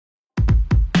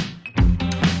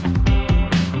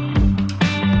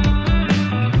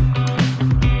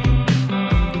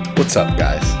What's up,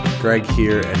 guys? Greg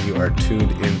here, and you are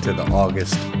tuned into the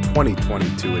August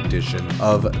 2022 edition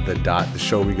of The Dot, the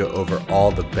show where we go over all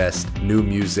the best new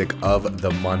music of the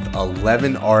month.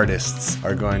 11 artists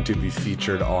are going to be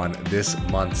featured on this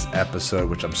month's episode,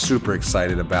 which I'm super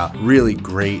excited about. Really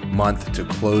great month to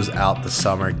close out the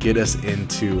summer, get us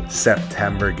into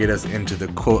September, get us into the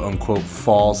quote-unquote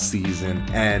fall season.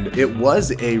 And it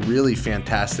was a really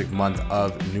fantastic month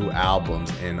of new albums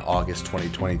in August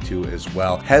 2022 as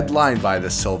well, headlined by the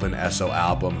Sylvan Esso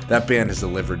album. That band has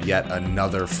delivered yet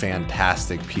another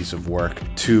fantastic piece of work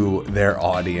to their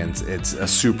audience. It's a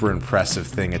super impressive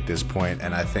thing at this point,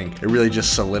 and I think it really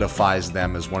just solidifies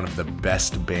them as one of the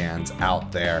best bands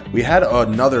out there. We had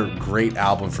another great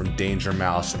album from Danger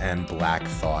Mouse and Black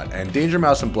Thought, and Danger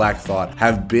Mouse and Black Thought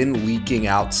have been leaking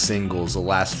out singles the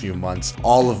last few months,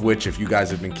 all of which, if you guys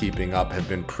have been keeping up, have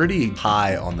been pretty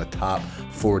high on the top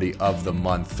 40 of the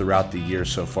month throughout the year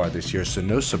so far this year, so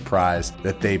no surprise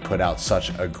that they put out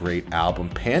such a great album.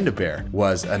 Panda Bear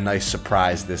was a nice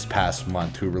surprise this past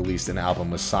month, who released an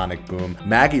album with Sonic Boom.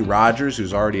 Maggie Rogers,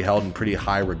 who's already held in pretty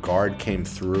high regard, came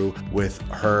through with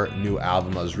her new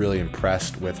album. I was really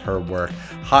impressed with her work.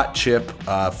 Hot Chip,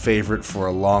 favorite for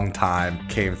a long time,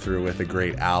 came through with a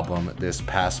great album this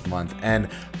past month.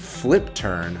 And Flip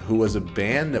Turn, who was a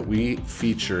band that we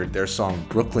featured their song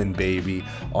Brooklyn Baby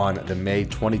on the May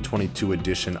 2022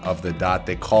 edition of The Dot.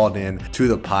 They called in to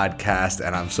the podcast,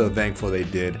 and I'm so thankful they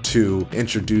did, to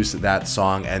introduce that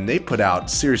song, and they put out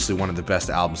seriously one of the best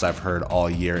albums I've heard all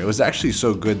year. It was actually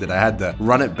so good that I had to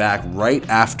run it back right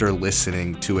after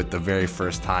listening to it the very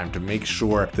first time to make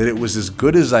sure that it was as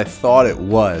good as I thought it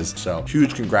was. So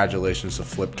huge congratulations to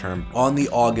Flip Turn on the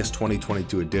August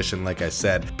 2022 edition. Like I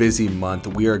said, busy month.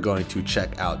 We are going to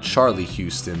check out Charlie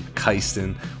Houston,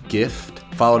 Kysten, Gift,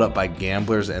 followed up by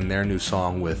Gamblers and their new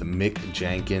song with Mick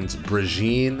Jenkins.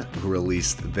 Brigitte, who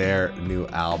released their new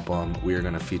album, we are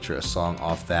going to feature a song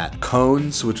off that.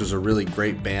 Cones, which was a really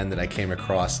great band that I came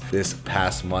across this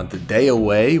past month. Day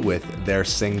Away with their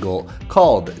single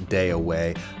called Day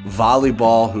Away.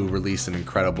 Volleyball, who released an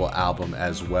incredible album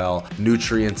as well.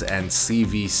 Nutrients and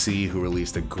CVC, who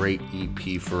released a great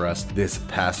EP for us this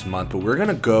past month. But we're going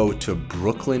to go to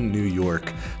Brooklyn, New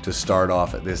York to start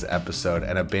off this episode,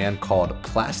 and a band called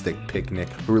Plastic Picnic,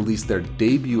 who released their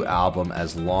debut album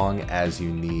As Long As You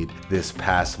Need this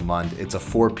past month. It's a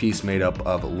four-piece made up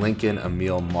of Lincoln,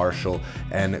 Emil, Marshall,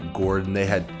 and Gordon. They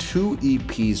had two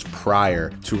EPs prior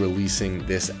to releasing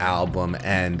this album,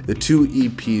 and the two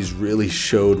EPs really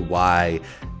showed why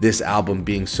this album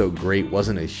being so great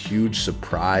wasn't a huge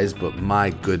surprise, but my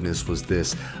goodness, was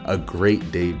this a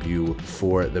great debut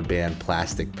for the band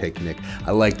Plastic Picnic.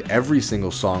 I liked every single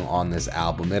song on this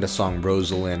album. They had a song,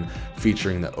 Rosalind,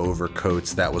 featuring the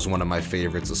Overcoats. That was one of my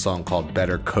favorites, a song called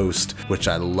Better Coast, which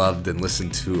I loved and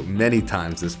listened to many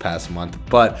times this past month.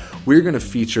 But we're going to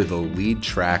feature the lead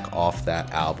track off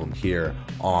that album here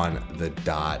on The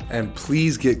Dot. And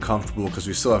please get comfortable, because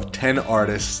we still have 10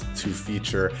 artists to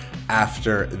feature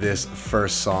after this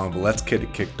first song. But let's get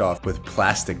it kicked off with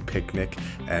Plastic Picnic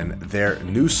and their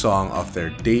new song off their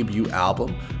debut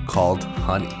album called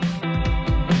Honey.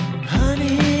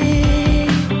 Honey,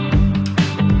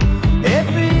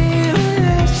 everyone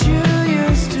that you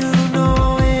used to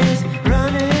know is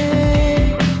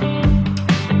running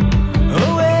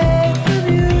away from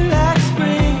you like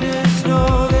spring to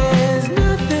snow. There's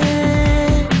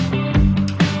nothing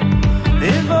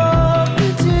involved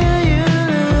until you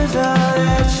lose all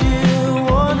that you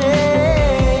wanted.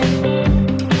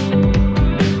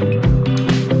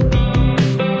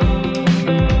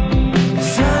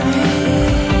 Sunny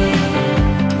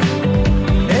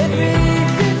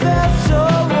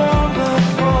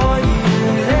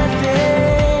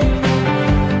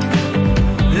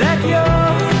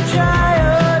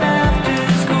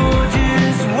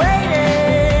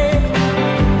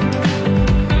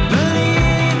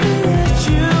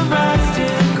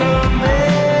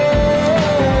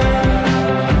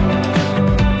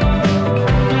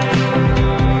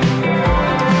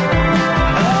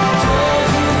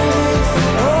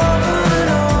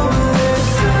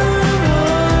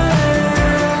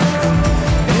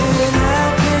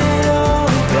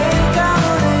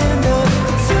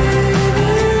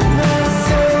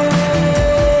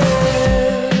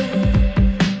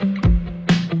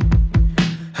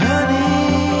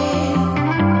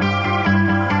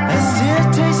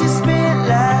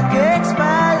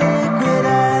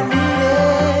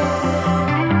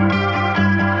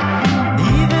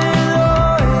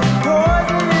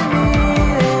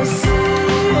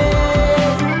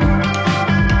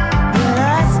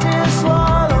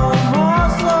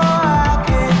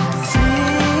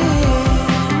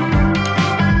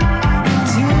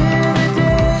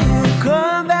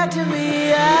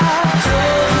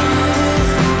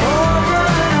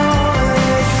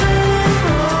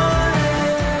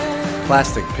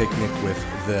Plastic Picnic with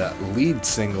the lead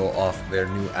single off their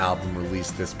new album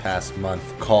released this past month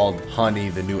called Honey.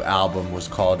 The new album was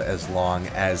called As Long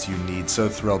As You Need. So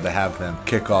thrilled to have them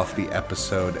kick off the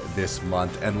episode this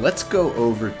month. And let's go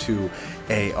over to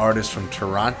a artist from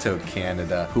Toronto,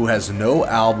 Canada, who has no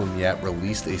album yet,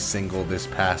 released a single this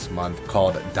past month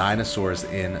called Dinosaurs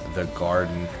in the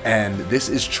Garden. And this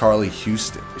is Charlie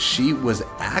Houston. She was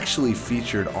actually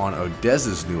featured on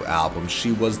ODESZA's new album.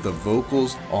 She was the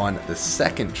vocals on the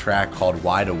second track called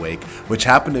Wide Awake, which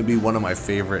happened to be one of my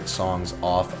favorite songs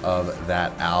off of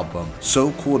that album.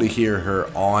 So cool to hear her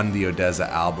on the ODESZA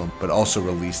album, but also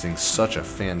releasing such a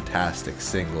fantastic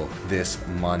single this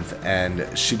month. And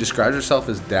she describes herself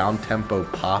as down-tempo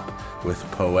pop with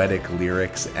poetic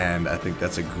lyrics, and I think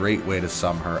that's a great way to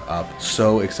sum her up.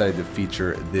 So excited to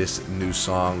feature this new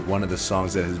song, one of the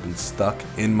songs that has been stuck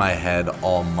in my head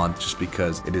all month just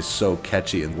because it is so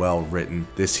catchy and well written.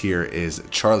 This here is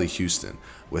Charlie Houston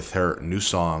with her new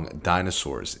song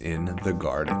Dinosaurs in the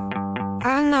Garden.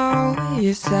 I know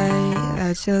you say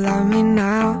that you love me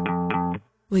now.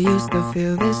 We used to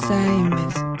feel the same in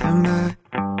September.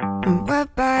 And we're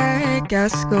back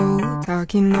at school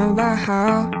talking about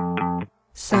how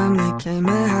summer came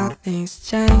and how things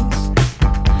changed.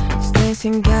 Things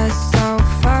can get so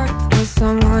fucked with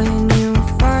someone you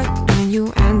fuck when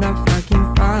you end up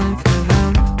fucking falling for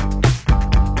them.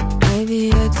 Maybe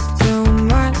it's too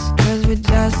much cause we're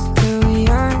just too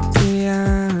young, too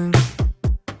young.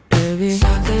 Baby,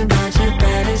 something about your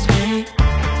bed is me,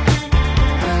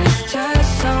 but it's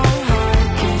just so hard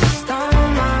cause you stole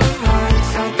my heart.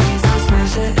 So please don't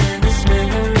smash it in the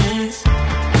smithereens.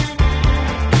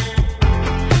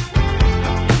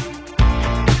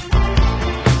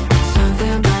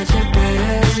 Something about your bed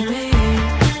is me,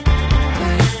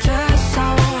 but it's just so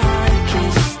hard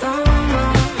cause you stole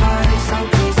my heart. So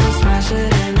please don't smash it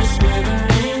in the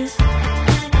smithereens.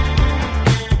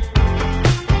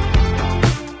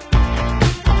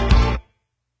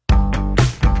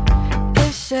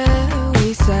 This shit we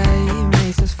say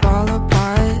makes us fall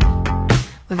apart,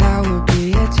 well that would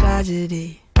be a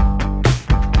tragedy.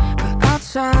 But I'll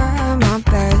try my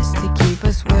best to keep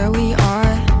us where we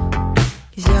are,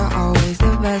 cause you're always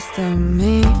the best of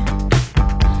me.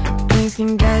 Things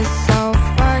can get so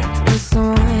fucked with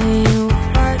someone you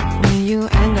fuck when you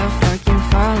end up fucking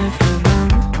falling for them.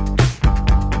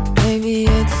 Maybe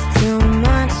it's too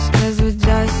much cause we're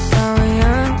just so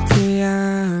young, too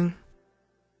young.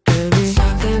 Baby,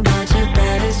 something about your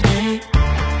bed is me,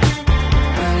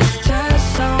 but it's just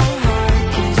so hard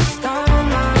cause you stole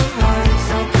my heart.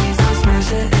 So please don't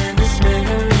smash it in the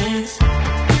smithereens.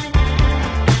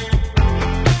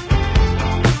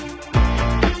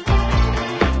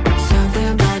 Something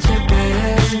about your bed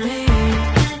is me,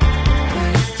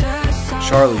 but it's just so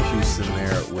Charlie Houston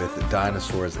there with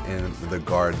Dinosaurs in the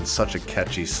Garden. Such a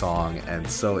catchy song, and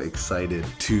so excited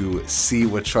to see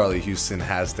what Charlie Houston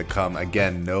has to come.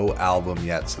 Again, no album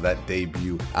yet, so that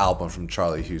debut album from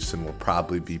Charlie Houston will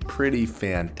probably be pretty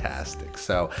fantastic.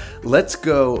 So let's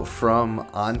go from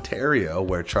Ontario,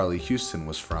 where Charlie Houston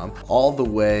was from, all the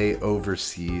way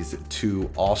overseas to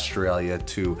Australia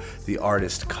to the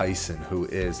artist Kyson, who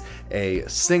is a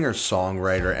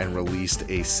singer-songwriter and released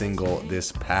a single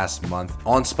this past month.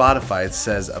 On Spotify, it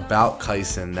says about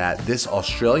Kyson that this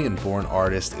Australian-born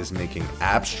artist is making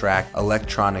abstract,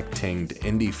 electronic-tinged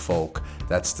indie folk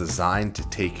that's designed to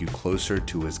take you closer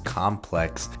to his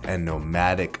complex and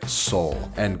nomadic soul.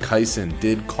 And Kyson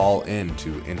did call in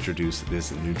to introduce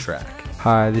this new track.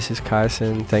 Hi, this is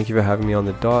Kyson. Thank you for having me on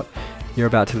The Dot. You're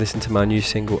about to listen to my new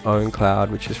single Own Cloud,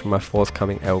 which is from my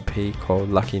forthcoming LP called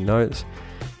Lucky Notes.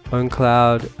 Own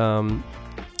Cloud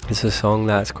is a song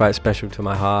that's quite special to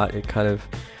my heart. It kind of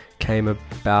came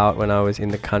about when I was in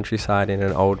the countryside in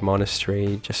an old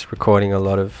monastery, just recording a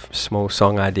lot of small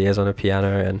song ideas on a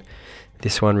piano, and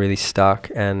this one really stuck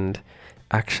and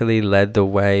actually led the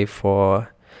way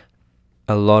for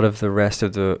a lot of the rest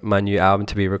of my new album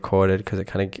to be recorded, because it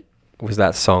kind of was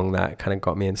that song that kind of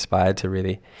got me inspired to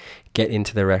really get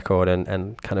into the record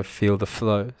and kind of feel the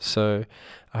flow. So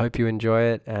I hope you enjoy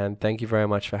it, and thank you very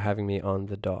much for having me on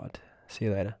The Dot. See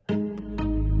you later.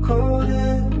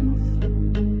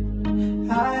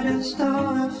 I just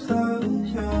don't float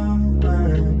your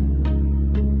word.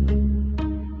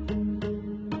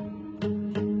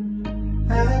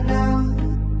 I know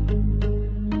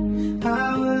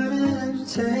I would have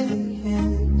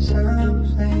taken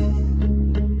something,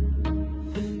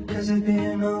 cause it'd be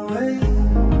no way.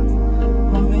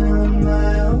 Moving on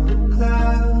my own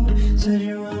cloud, said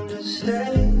you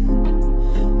understand.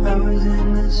 I was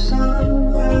in the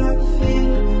sun where I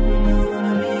feel we're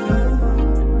gonna be young,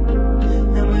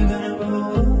 and we're gonna go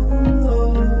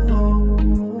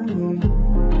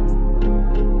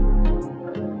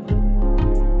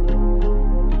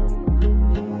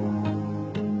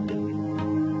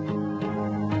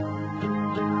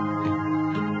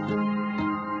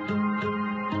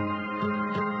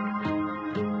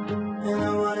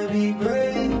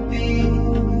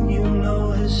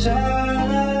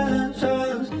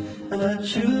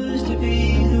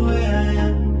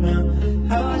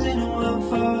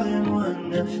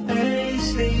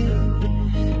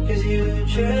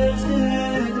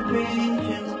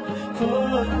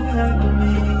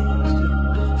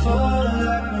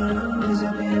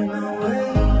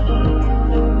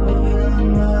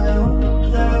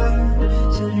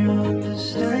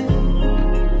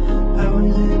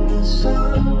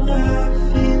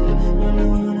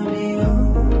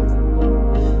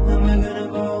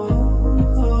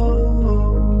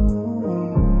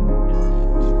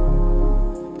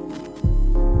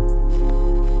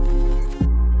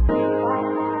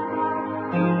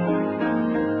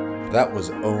That was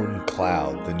Own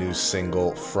Cloud, the new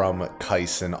single from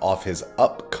Kyson off his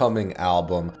upcoming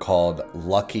album called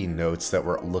Lucky Notes that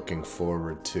we're looking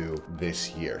forward to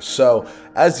this year. So,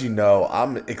 as you know,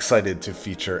 I'm excited to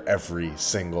feature every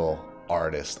single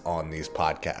artist on these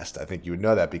podcasts. I think you would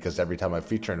know that because every time I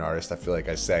feature an artist, I feel like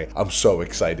I say, I'm so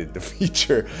excited to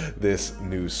feature this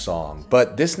new song.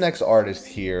 But this next artist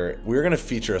here, we're going to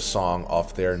feature a song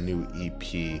off their new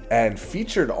EP. And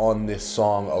featured on this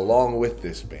song, along with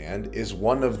this band, is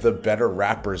one of the better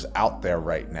rappers out there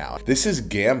right now. This is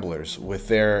Gamblers with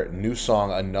their new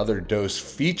song, Another Dose,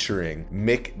 featuring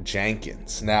Mick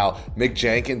Jenkins. Now, Mick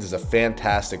Jenkins is a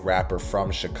fantastic rapper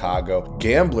from Chicago.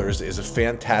 Gamblers is a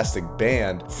fantastic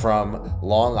band from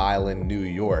Long Island, New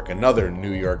York, another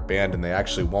New York band, and they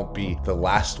actually won't be the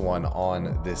last one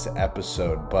on this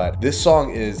episode. But this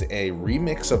song is a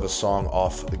remix of a song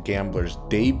off the Gamblers'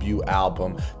 debut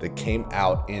album that came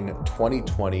out in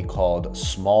 2020 called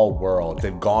Small World.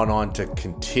 They've gone on to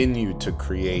continue to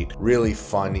create really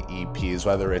fun EPs,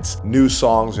 whether it's new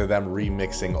songs or them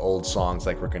remixing old songs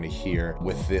like we're going to hear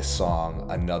with this song,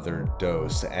 Another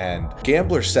Dose. And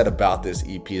Gamblers said about this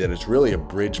EP that it's really a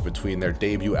bridge between their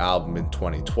debut album in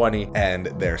 2020 and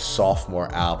their sophomore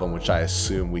album, which I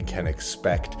assume we can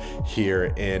expect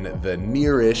here in the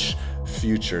nearish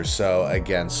future. So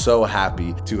again, so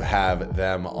happy to have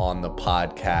them on the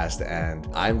podcast, and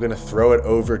I'm gonna throw it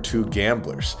over to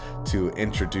Gamblers to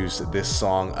introduce this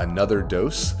song, Another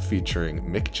Dose, featuring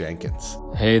Mick Jenkins.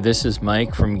 Hey, this is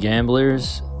Mike from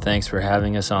Gamblers. Thanks for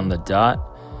having us on the dot.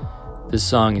 This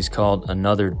song is called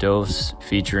Another Dose,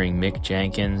 featuring Mick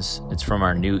Jenkins. It's from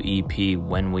our new EP,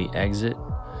 When We Exit,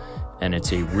 and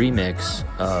it's a remix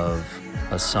of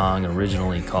a song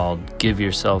originally called Give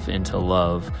Yourself Into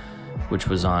Love, which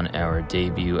was on our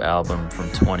debut album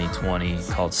from 2020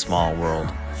 called Small World.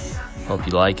 Hope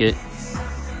you like it,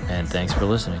 and thanks for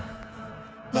listening.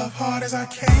 Love hard as I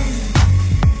can.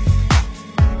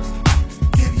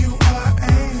 Give you all I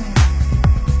am.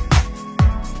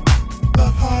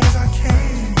 Love hard as I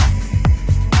can.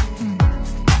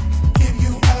 Give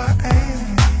you all I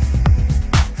am.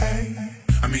 Hey,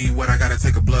 I mean, what I gotta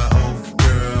take a blood oath,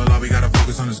 girl. All we gotta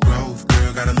focus on is growth,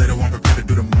 girl. Got a little one prepared to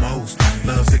do the most.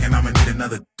 Love sick and I'ma need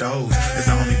another dose. It's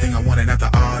the only thing I wanted after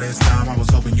all this time. I was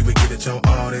hoping you would get it, yo,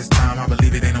 all this time. I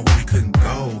believe it ain't no way we couldn't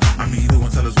go. I mean, who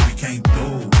won't tell us what we can't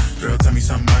do? Girl, tell me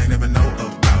something I ain't never know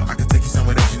about. I can take you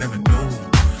somewhere that you never knew.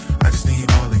 I just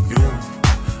need all of you.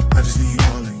 I just need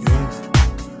all of you.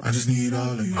 I just need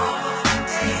all of you.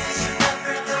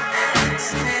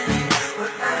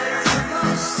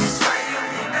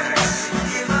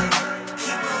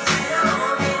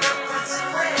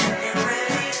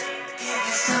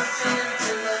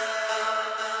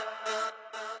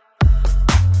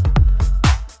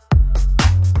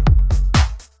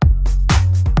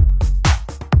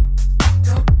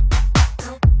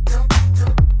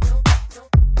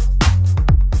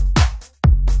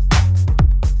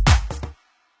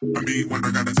 When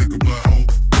I gotta take a blood hole,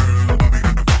 girl, all we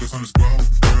gotta focus on is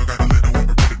growth. Girl, got a little one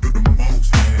prepared to do the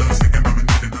most. Love sick and I'ma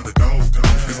need another dose.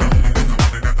 It's the only thing I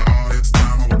wanted after all this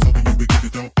time. I was hoping you would get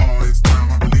it though all this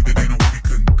time. I believe it ain't no way we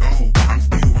couldn't go. I'm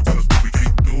you and tell us what we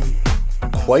can't do.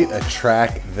 Quite a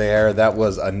track there. That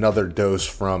was Another Dose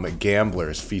from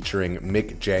Gamblers featuring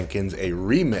Mick Jenkins, a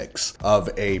remix of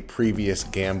a previous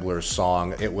Gamblers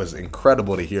song. It was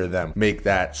incredible to hear them make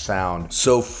that sound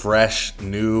so fresh,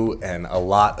 new, and a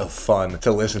lot of fun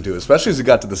to listen to, especially as we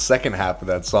got to the second half of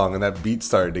that song and that beat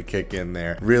started to kick in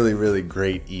there. Really, really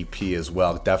great EP as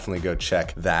well. Definitely go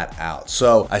check that out.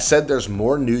 So I said there's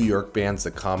more New York bands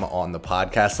that come on the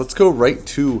podcast. Let's go right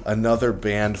to another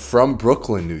band from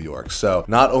Brooklyn, New York. So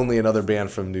not only another band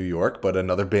from New York, but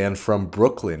another band from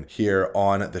Brooklyn here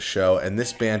on the show. And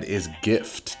this band is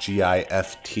Gift,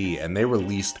 G-I-F-T, and they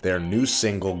released their new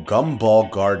single,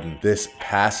 Gumball Garden, this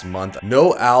past month.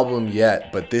 No album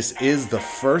yet, but this is the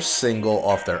first single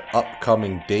off their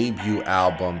upcoming debut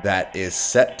album that is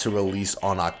set to release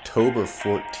on October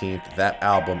 14th. That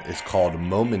album is called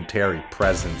Momentary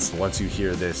Presence. Once you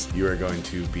hear this, you are going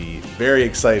to be very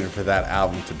excited for that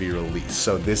album to be released.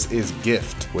 So this is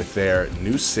Gift with their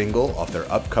new single off their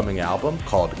upcoming album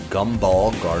called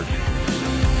Gumball Garden.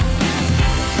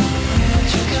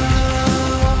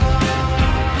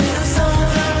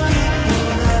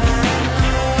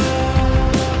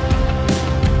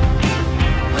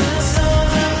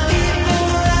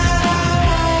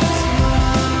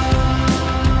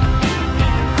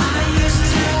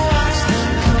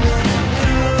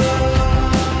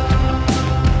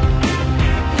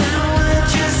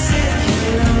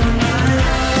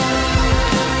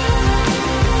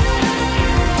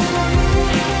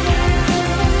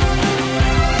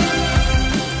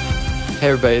 Hey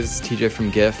everybody, this is TJ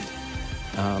from Gift.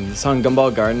 The song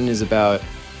Gumball Garden is about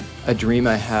a dream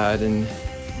I had and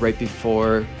right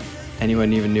before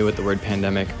anyone even knew what the word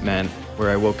pandemic meant, where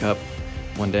I woke up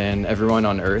one day and everyone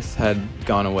on Earth had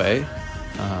gone away.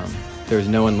 There was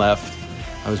no one left.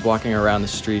 I was walking around the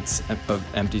streets of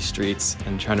empty streets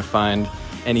and trying to find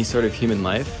any sort of human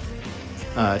life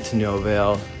to no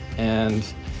avail. And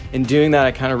in doing that,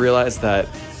 I kind of realized that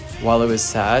while it was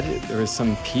sad, there was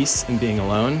some peace in being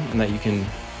alone, and that you can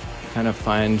kind of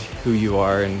find who you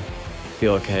are and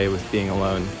feel okay with being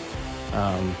alone.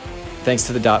 Thanks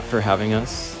to the Dot for having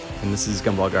us, and this is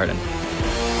Gumball Garden.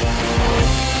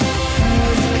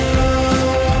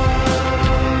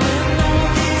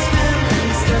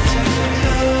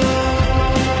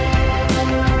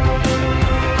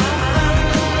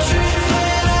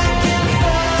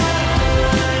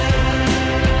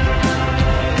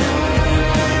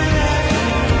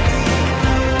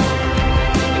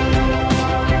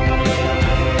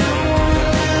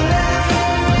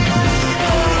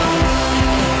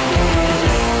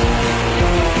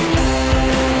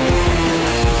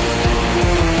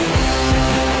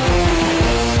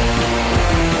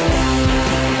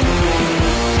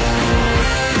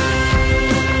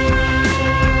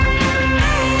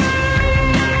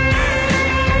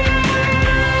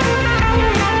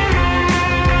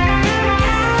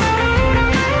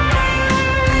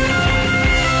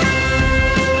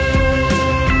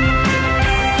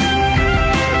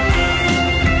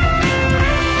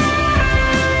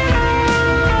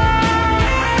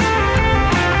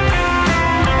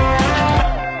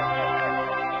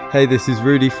 Hey, this is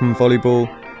Rudy from Volleyball.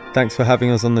 Thanks for having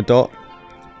us on the Dot.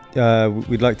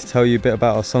 We'd like to tell you a bit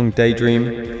about our song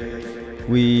Daydream.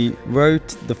 We wrote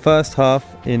the first half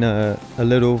in a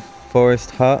little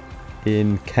forest hut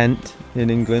in Kent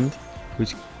in England,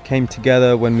 which came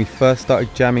together when we first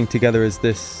started jamming together as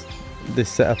this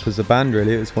setup as a band.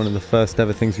 Really, it was one of the first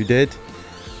ever things we did.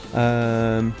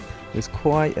 It was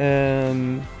quite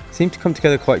seemed to come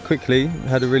together quite quickly. We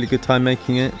had a really good time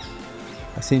making it.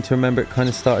 I seem to remember it kind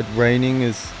of started raining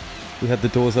as we had the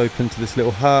doors open to this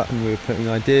little hut and we were putting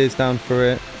ideas down for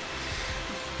it.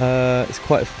 It's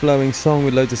quite a flowing song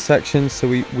with loads of sections, so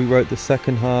we wrote the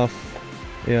second half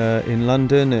in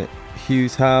London at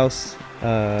Hugh's house.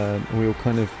 We all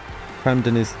kind of crammed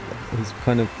in his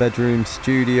kind of bedroom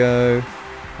studio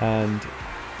and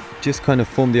just kind of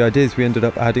formed the ideas. We ended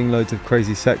up adding loads of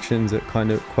crazy sections that come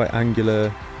in quite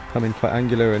angular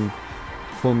and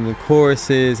forming the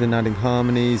choruses and adding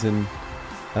harmonies, and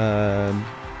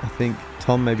I think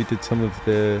Tom maybe did some of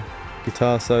the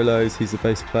guitar solos. He's a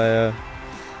bass player.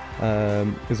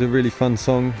 It was a really fun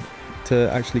song to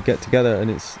actually get together, and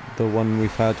it's the one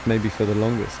we've had maybe for the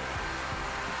longest.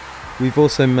 We've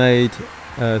also made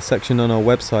a section on our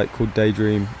website called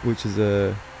Daydream, which is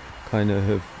a kind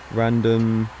of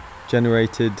random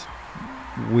generated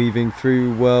weaving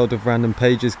through world of random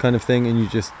pages kind of thing, and you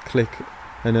just click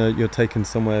and you're taken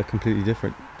somewhere completely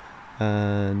different.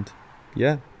 And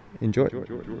yeah, enjoy.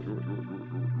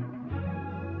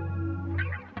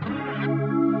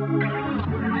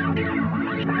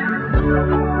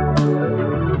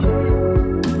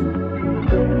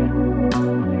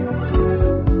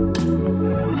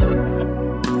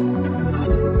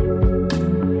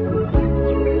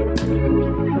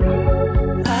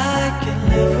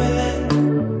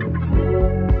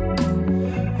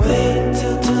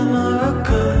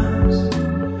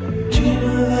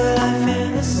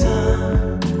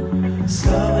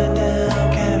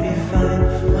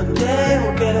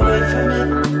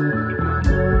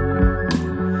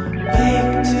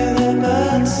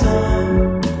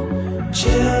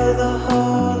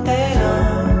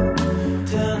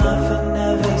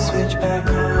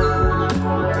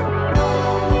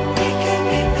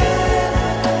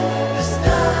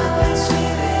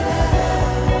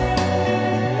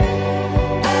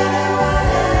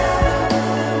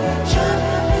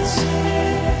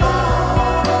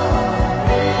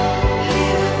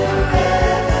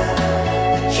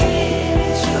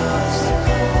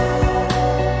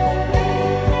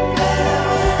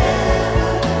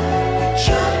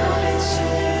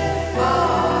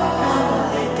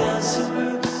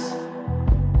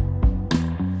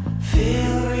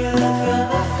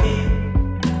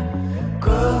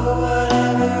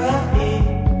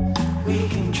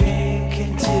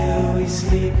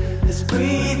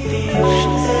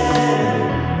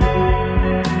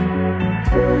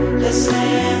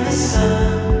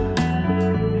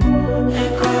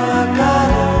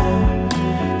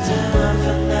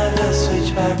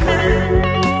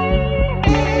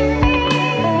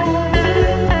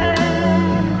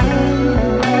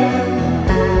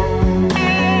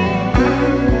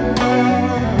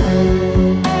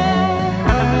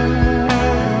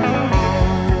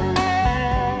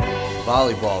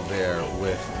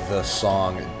 with the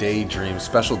song Daydream.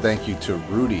 Special thank you to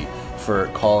Rudy for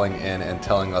calling in and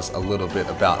telling us a little bit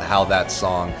about how that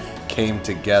song came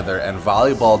together. And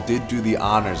Volleyball did do the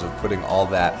honors of putting all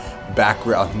that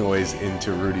background noise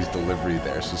into Rudy's delivery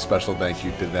there. So special thank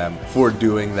you to them for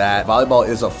doing that. Volleyball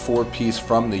is a 4-piece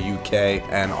from the UK,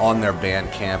 and on their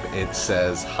Bandcamp it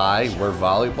says, "Hi, we're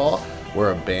Volleyball.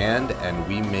 We're a band and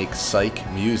we make psych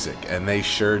music," and they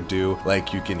sure do,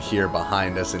 like you can hear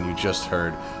behind us and you just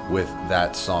heard with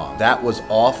that song. That was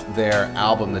off their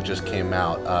album that just came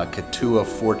out, Katua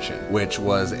Fortune, which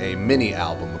was a mini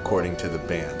album according to the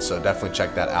band. So definitely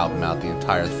check that album out. The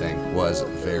entire thing was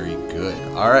very good.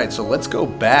 All right, so let's go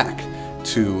back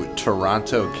to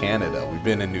Toronto, Canada. We've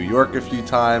been in New York a few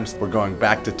times. We're going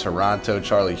back to Toronto.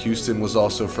 Charlie Houston was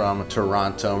also from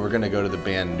Toronto. We're gonna go to the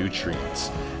band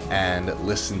Nutrients and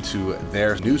listen to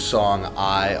their new song,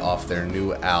 I, off their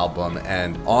new album.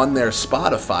 And on their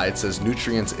Spotify, it says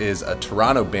Nutrients is a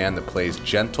Toronto band that plays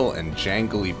gentle and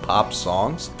jangly pop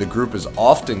songs. The group is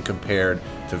often compared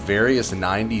to various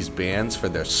 90s bands for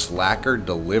their slacker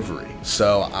delivery.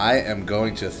 So I am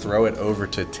going to throw it over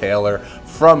to Taylor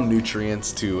from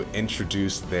Nutrients to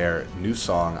introduce their new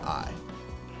song, I.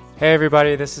 Hey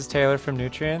everybody, this is Taylor from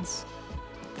Nutrients.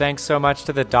 Thanks so much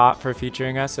to The Dot for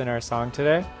featuring us in our song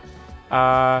today.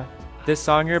 This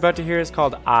song you're about to hear is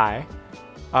called I.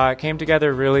 It came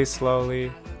together really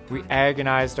slowly. We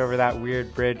agonized over that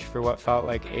weird bridge for what felt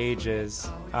like ages.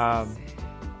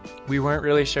 We weren't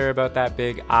really sure about that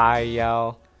big I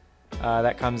yell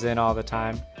that comes in all the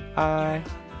time. I.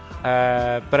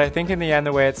 But I think in the end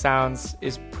the way it sounds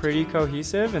is pretty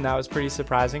cohesive, and that was pretty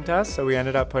surprising to us, so we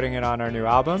ended up putting it on our new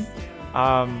album.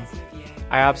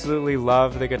 I absolutely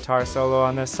love the guitar solo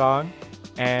on this song,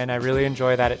 and I really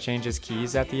enjoy that it changes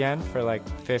keys at the end for like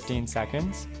 15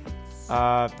 seconds.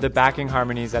 The backing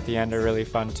harmonies at the end are really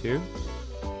fun too.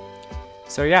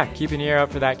 So yeah, keep an ear out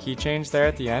for that key change there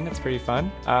at the end. It's pretty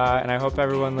fun. And I hope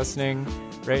everyone listening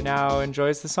right now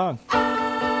enjoys the song.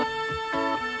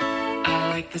 I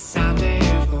like the sound of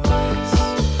your voice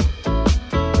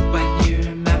when you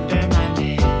remember my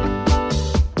name,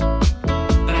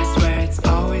 but I swear it's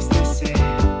always the same.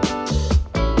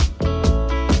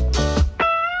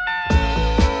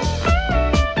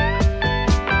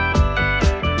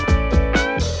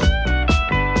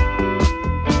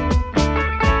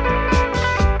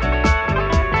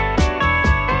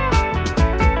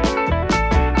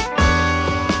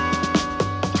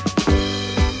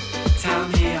 Tell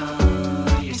me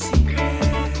all your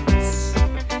secrets.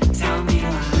 Tell me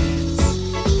lies.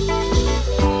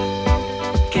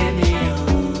 Give me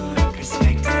your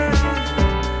perspective.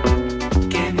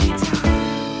 Give me time.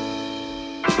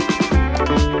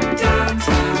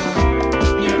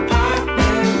 Downtown, your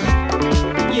apartment.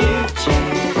 You've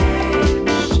changed.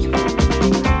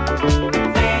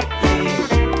 Lately,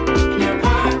 your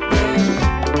apartment.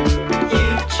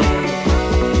 You've changed.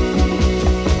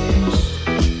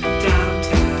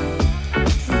 Downtown,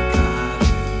 forgotten.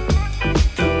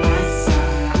 The west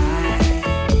side.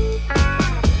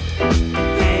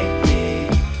 Lately,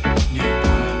 your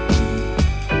apartment.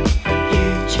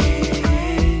 You've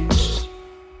changed.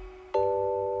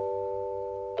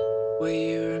 Will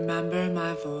you remember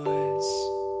my voice?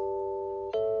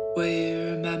 Will you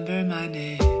remember my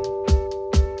name?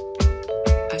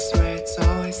 I swear it's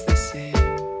always the same.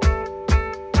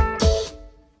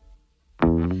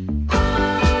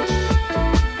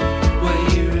 Will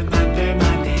you remember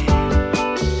my name?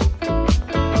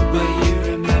 Will you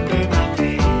remember my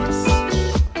face?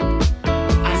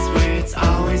 I swear it's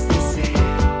always the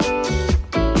same.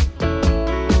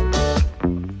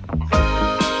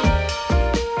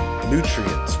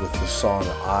 Nutrients with the song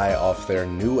I off their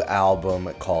new album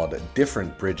called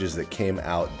Different Bridges that came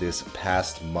out this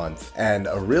past month. And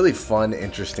a really fun,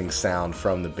 interesting sound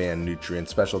from the band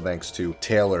Nutrients. Special thanks to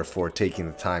Taylor for taking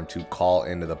the time to call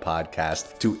into the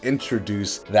podcast to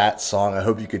introduce that song. I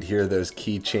hope you could hear those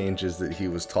key changes that he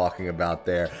was talking about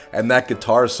there. And that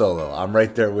guitar solo, I'm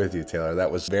right there with you, Taylor.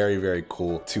 That was very, very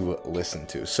cool to listen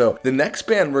to. So the next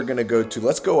band we're going to go to,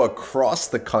 let's go across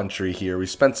the country here. We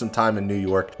spent some time in New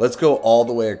York. Let's go all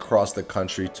the way across the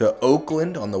country to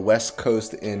Oakland on the West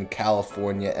Coast in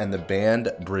California and the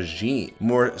band Brigitte.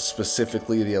 More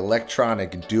specifically, the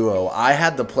electronic duo. I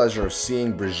had the pleasure of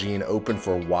seeing Brigitte open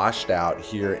for Washed Out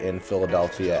here in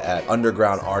Philadelphia at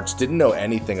Underground Arts. Didn't know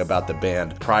anything about the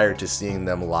band prior to seeing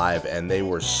them live, and they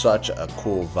were such a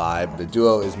cool vibe. The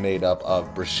duo is made up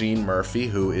of Brigitte Murphy,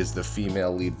 who is the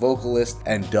female lead vocalist,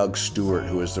 and Doug Stewart,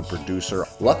 who is the producer.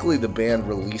 Luckily, the band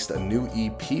released a new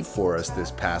EP for us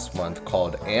this past month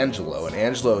called Angelo, and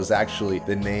Angelo is was actually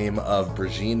the name of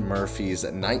Brigitte Murphy's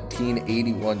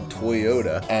 1981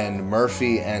 Toyota, and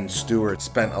Murphy and Stewart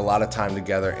spent a lot of time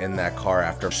together in that car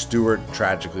after Stewart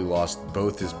tragically lost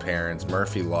both his parents.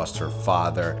 Murphy lost her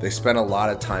father. They spent a lot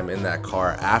of time in that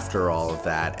car after all of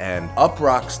that, and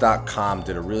uprocks.com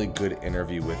did a really good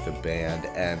interview with the band,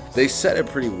 and they said it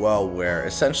pretty well, where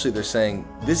essentially they're saying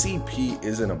this EP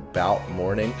isn't about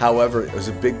mourning. However, it was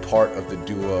a big part of the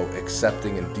duo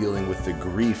accepting and dealing with the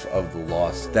grief of the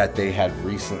loss that they had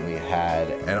recently had,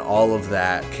 and all of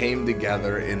that came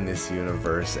together in this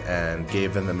universe and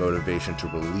gave them the motivation to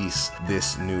release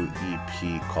this new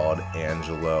EP called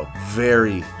Angelo.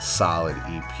 Very solid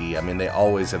EP. I mean, they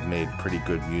always have made pretty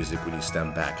good music when you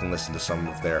stem back and listen to some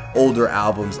of their older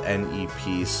albums and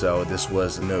EPs, so this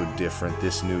was no different.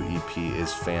 This new EP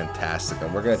is fantastic,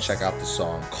 and we're going to check out the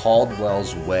song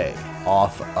Caldwell's Way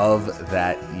off of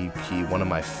that EP, one of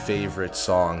my favorite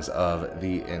songs of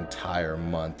the entire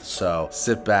month. So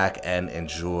sit back and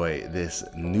enjoy this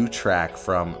new track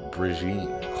from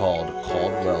Brigitte called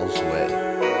Caldwell's Way.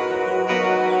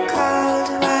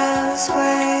 Caldwell's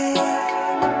Way.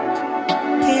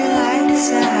 He likes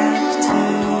to have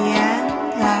tea and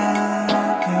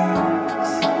lovers.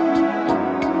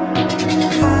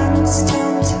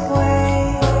 Constant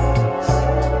waves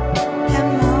and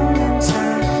moments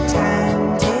of time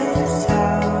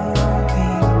dissolving.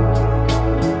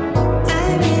 I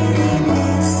really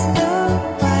miss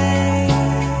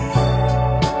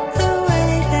the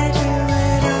way that you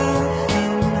would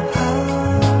often hold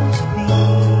me.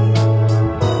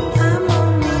 I'm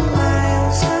only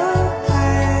miles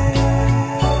away.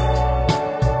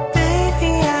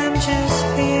 Maybe I'm just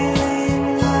feeling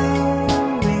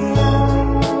lonely.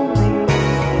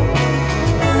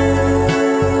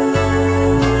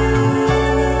 You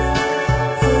came back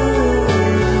me.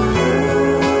 I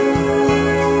wonder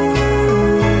still. I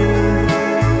think I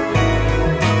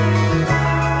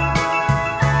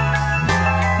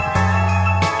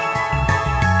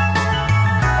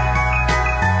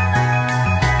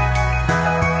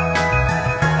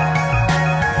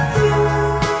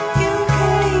can't be you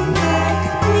came back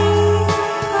me.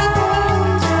 I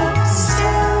wonder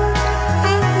still.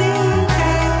 I think I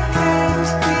can't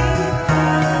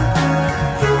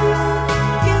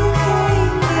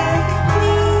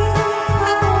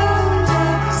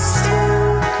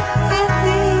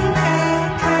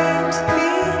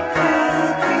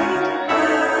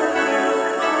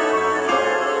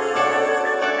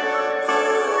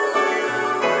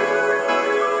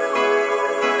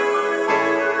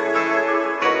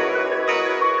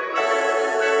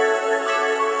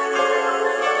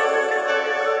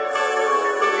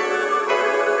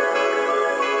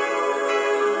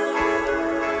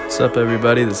What's up,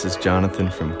 everybody? This is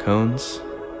Jonathan from Cones.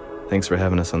 Thanks for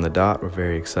having us on the dot. We're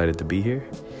very excited to be here.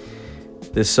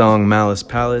 This song, Malice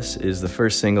Palace, is the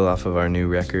first single off of our new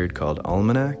record called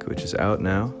Almanac, which is out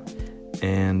now.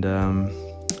 And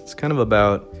it's kind of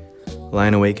about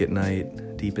lying awake at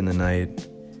night, deep in the night.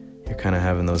 You're kind of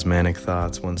having those manic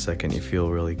thoughts. One second you feel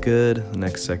really good, the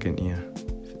next second you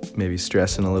maybe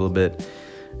stressing a little bit,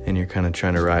 and you're kind of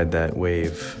trying to ride that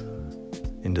wave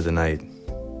into the night.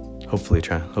 Hopefully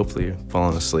you're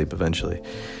falling asleep eventually.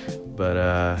 But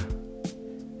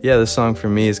yeah, this song for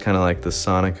me is kind of like the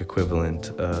sonic equivalent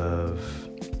of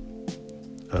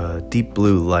deep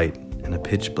blue light in a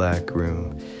pitch black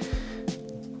room,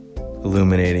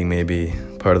 illuminating maybe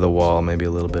part of the wall, maybe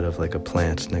a little bit of like a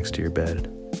plant next to your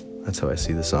bed. That's how I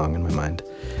see the song in my mind.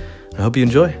 I hope you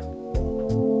enjoy.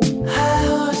 High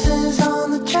horses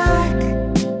on the track.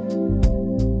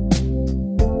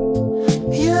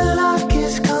 Your luck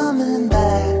is coming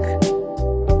back,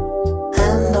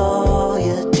 and all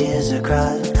your tears are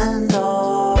cried, and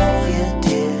all your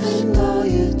tears are cried.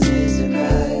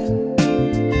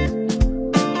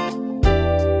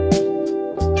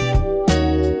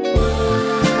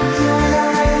 You're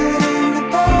lying in the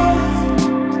bed,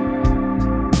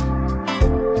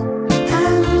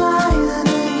 and lying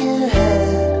in your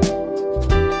head.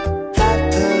 That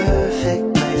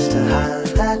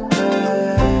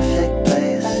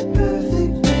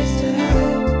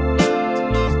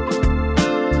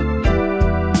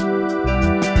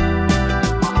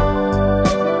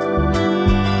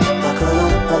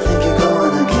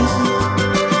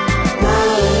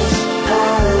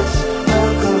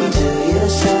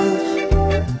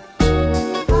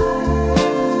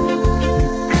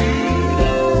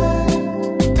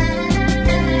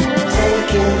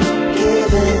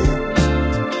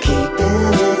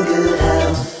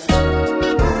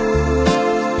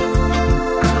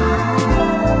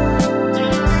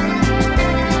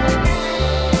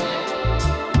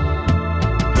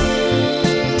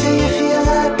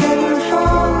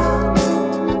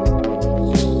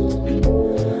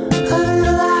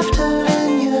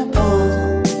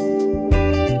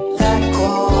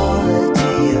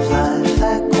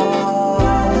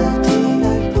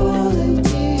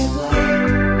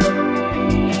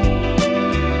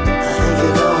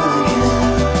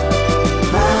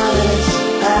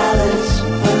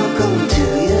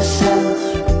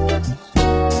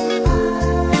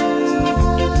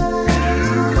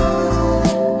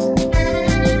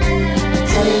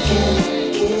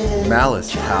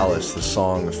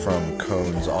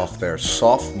off their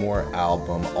sophomore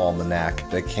album, Almanac,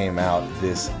 that came out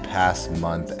this past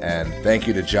month. And thank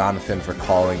you to Jonathan for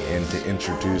calling in to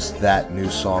introduce that new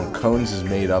song. Cones is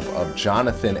made up of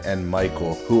Jonathan and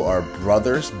Michael, who are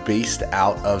brothers based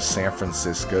out of San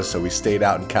Francisco. So we stayed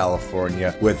out in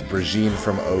California with Brigitte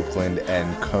from Oakland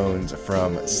and Cones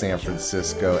from San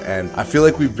Francisco. And I feel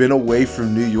like we've been away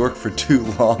from New York for too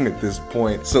long at this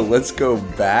point. So let's go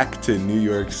back to New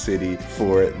York City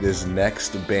for this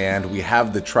next band. We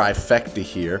have the trifecta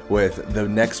here with the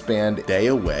next band, Day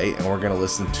Away, and we're going to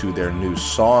listen to their new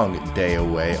song, Day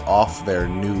Away, off their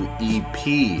new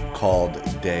EP called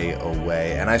Day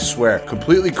Away. And I swear,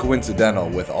 completely coincidental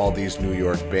with all these New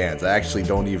York bands. I actually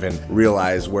don't even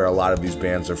realize where a lot of these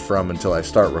bands are from until I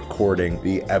start recording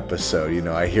the episode. You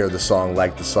know, I hear the song,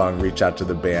 like the song, reach out to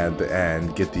the band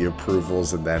and get the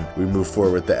approvals, and then we move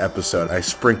forward with the episode. I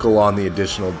sprinkle on the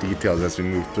additional details as we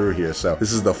move through here. So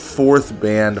this is the fourth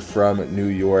band from New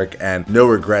York, and no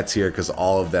regrets here because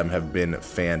all of them have been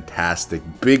fantastic.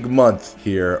 Big month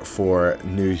here for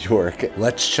New York.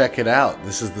 Let's check it out.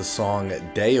 This is the song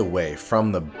Day Away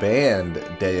from the band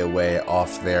Day Away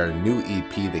off their new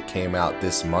EP that came out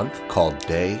this month called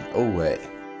Day Away.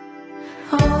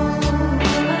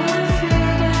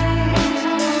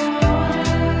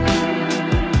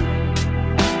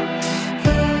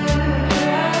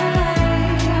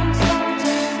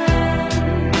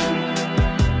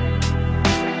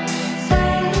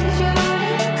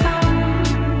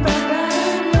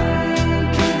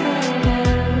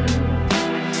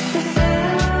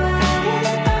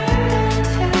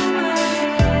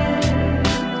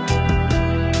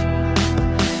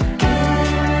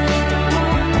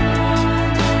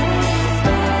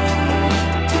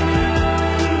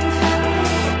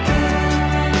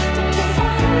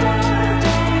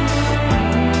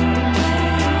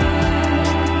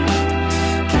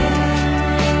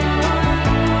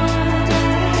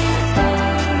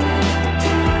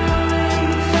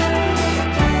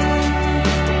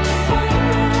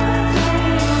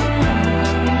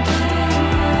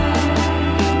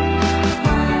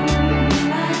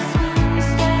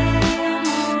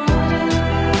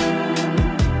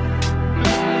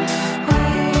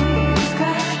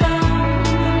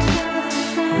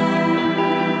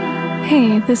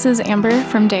 Hey, this is Amber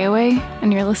from Day Away,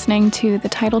 and you're listening to the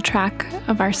title track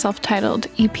of our self-titled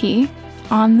EP,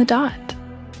 On the Dot.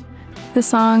 The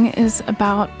song is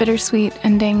about bittersweet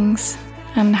endings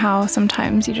and how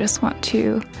sometimes you just want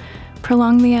to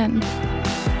prolong the end.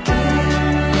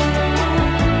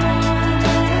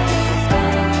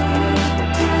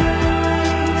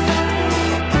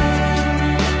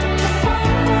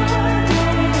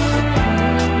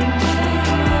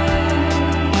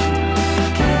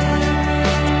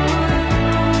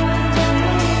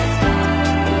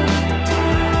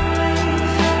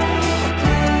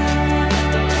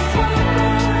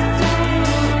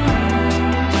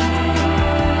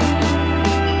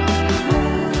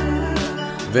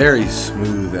 Very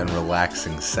smooth and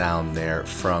relaxing sound there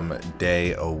from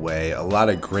Day Away. A lot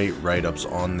of great write-ups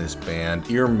on this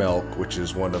band. Ear Milk, which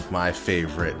is one of my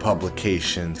favorite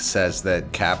publications, says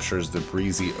that captures the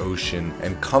breezy ocean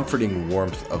and comforting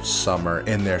warmth of summer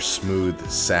in their smooth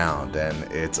sound.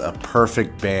 And it's a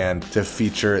perfect band to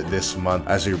feature this month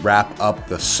as we wrap up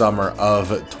the summer of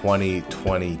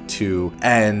 2022.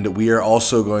 And we are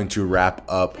also going to wrap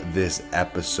up this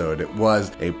episode. It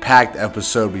was a packed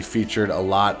episode. We featured a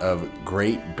lot of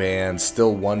great bands,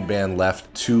 still one band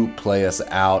left to play us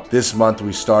out. This month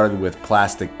we started with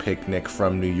Plastic Picnic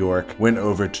from New York, went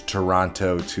over to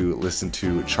Toronto to listen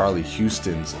to Charlie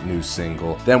Houston's new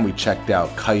single. Then we checked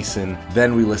out Kyson.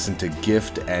 Then we listened to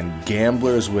Gift and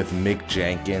Gamblers with Mick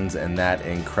Jenkins and that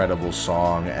incredible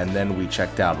song. And then we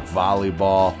checked out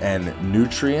Volleyball and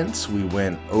Nutrients. We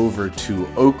went over to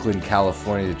Oakland,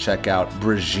 California to check out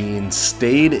Brigitte.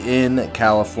 Stayed in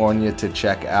California to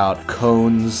check out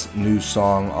Cones' new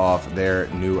song off their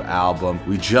new album.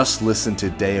 We just listened to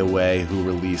Day Away, who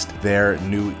released their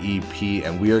new EP,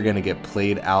 and we are going to get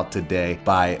played out today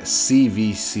by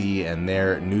CVC and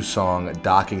their new song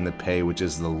Docking the Pay, which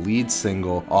is the lead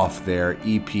single off their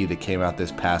EP that came out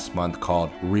this past month called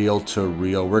Real to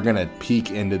Real. We're going to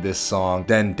peek into this song.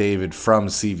 Then David from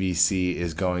CVC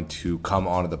is going to come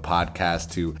onto the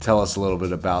podcast to tell us a little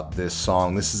bit about this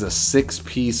song. This is a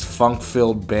 6-piece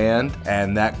funk-filled band,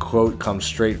 and that quote comes comes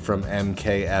straight from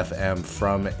MKFM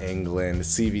from England.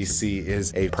 CVC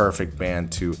is a perfect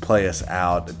band to play us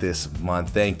out this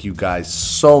month. Thank you guys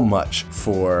so much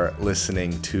for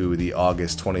listening to the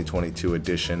August 2022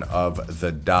 edition of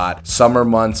The Dot. Summer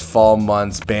months, fall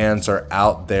months, bands are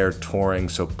out there touring,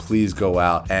 so please go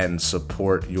out and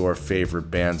support your favorite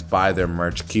bands. Buy their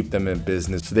merch, keep them in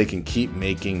business so they can keep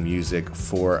making music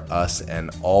for us,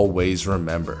 and always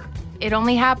remember, it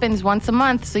only happens once a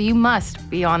month, so you must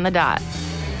be on The Dot.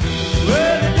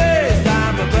 Every day's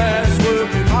time to rest,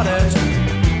 working hard at you.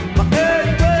 My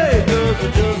every day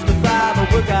doesn't justify the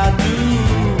work I do.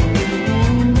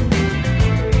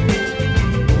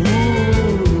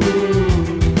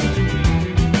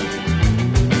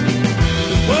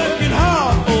 Working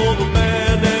hard for the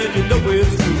man, and you know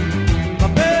it's true. My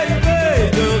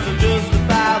pay doesn't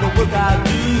justify the work I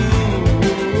do.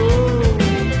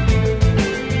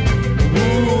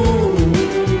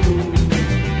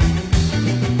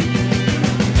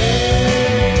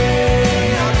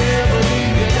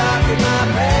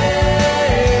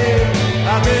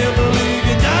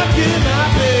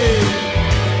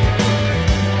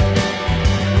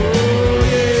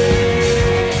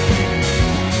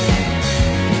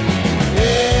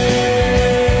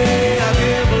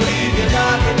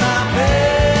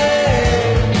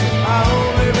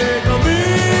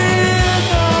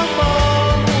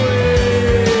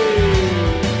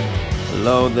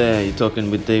 Hello there, you're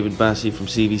talking with David Bassi from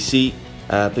CVC.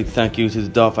 Big thank you to the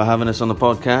Dot for having us on the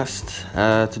podcast.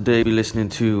 Today we're listening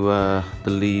to the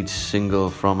lead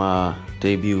single from our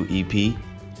debut EP.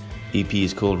 EP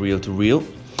is called Real to Real,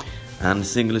 and the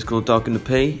single is called Talking to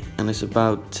Pay, and it's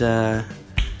about a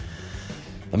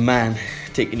man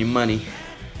taking your money,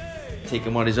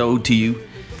 taking what is owed to you,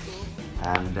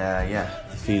 and the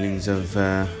feelings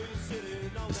that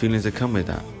come with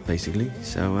that, basically.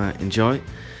 So enjoy.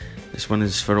 This one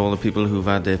is for all the people who've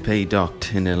had their pay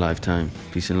docked in their lifetime.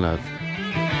 Peace and love. Looking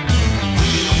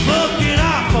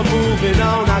off, I'm moving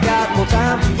on, I got more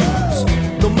time to use.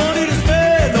 No money to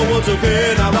spend, no one to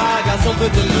care, now I got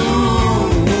something to lose.